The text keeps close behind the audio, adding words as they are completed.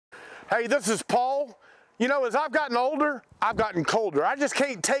Hey, this is Paul. You know, as I've gotten older, I've gotten colder. I just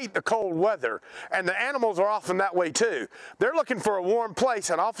can't take the cold weather, and the animals are often that way too. They're looking for a warm place,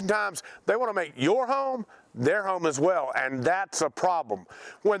 and oftentimes they want to make your home their home as well, and that's a problem.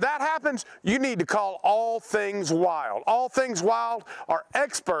 When that happens, you need to call All Things Wild. All Things Wild are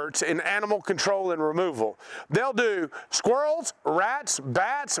experts in animal control and removal. They'll do squirrels, rats,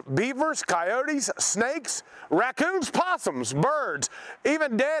 bats, beavers, coyotes, snakes, raccoons, possums, birds,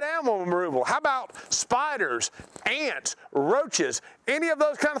 even dead animal removal. How about spiders, ants, roaches, any of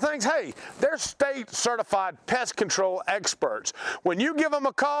those kind of things? Hey, they're state certified pest control experts. When you give them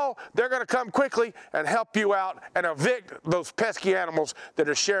a call, they're going to come quickly and help you out and evict those pesky animals that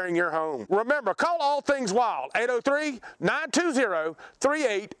are sharing your home. Remember, call All Things Wild,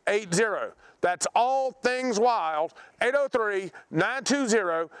 803-920-3880. That's All Things Wild,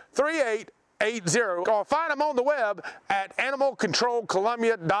 803-920-3880. Or find them on the web at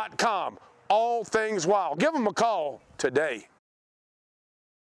animalcontrolcolumbia.com. All Things Wild. Give them a call today.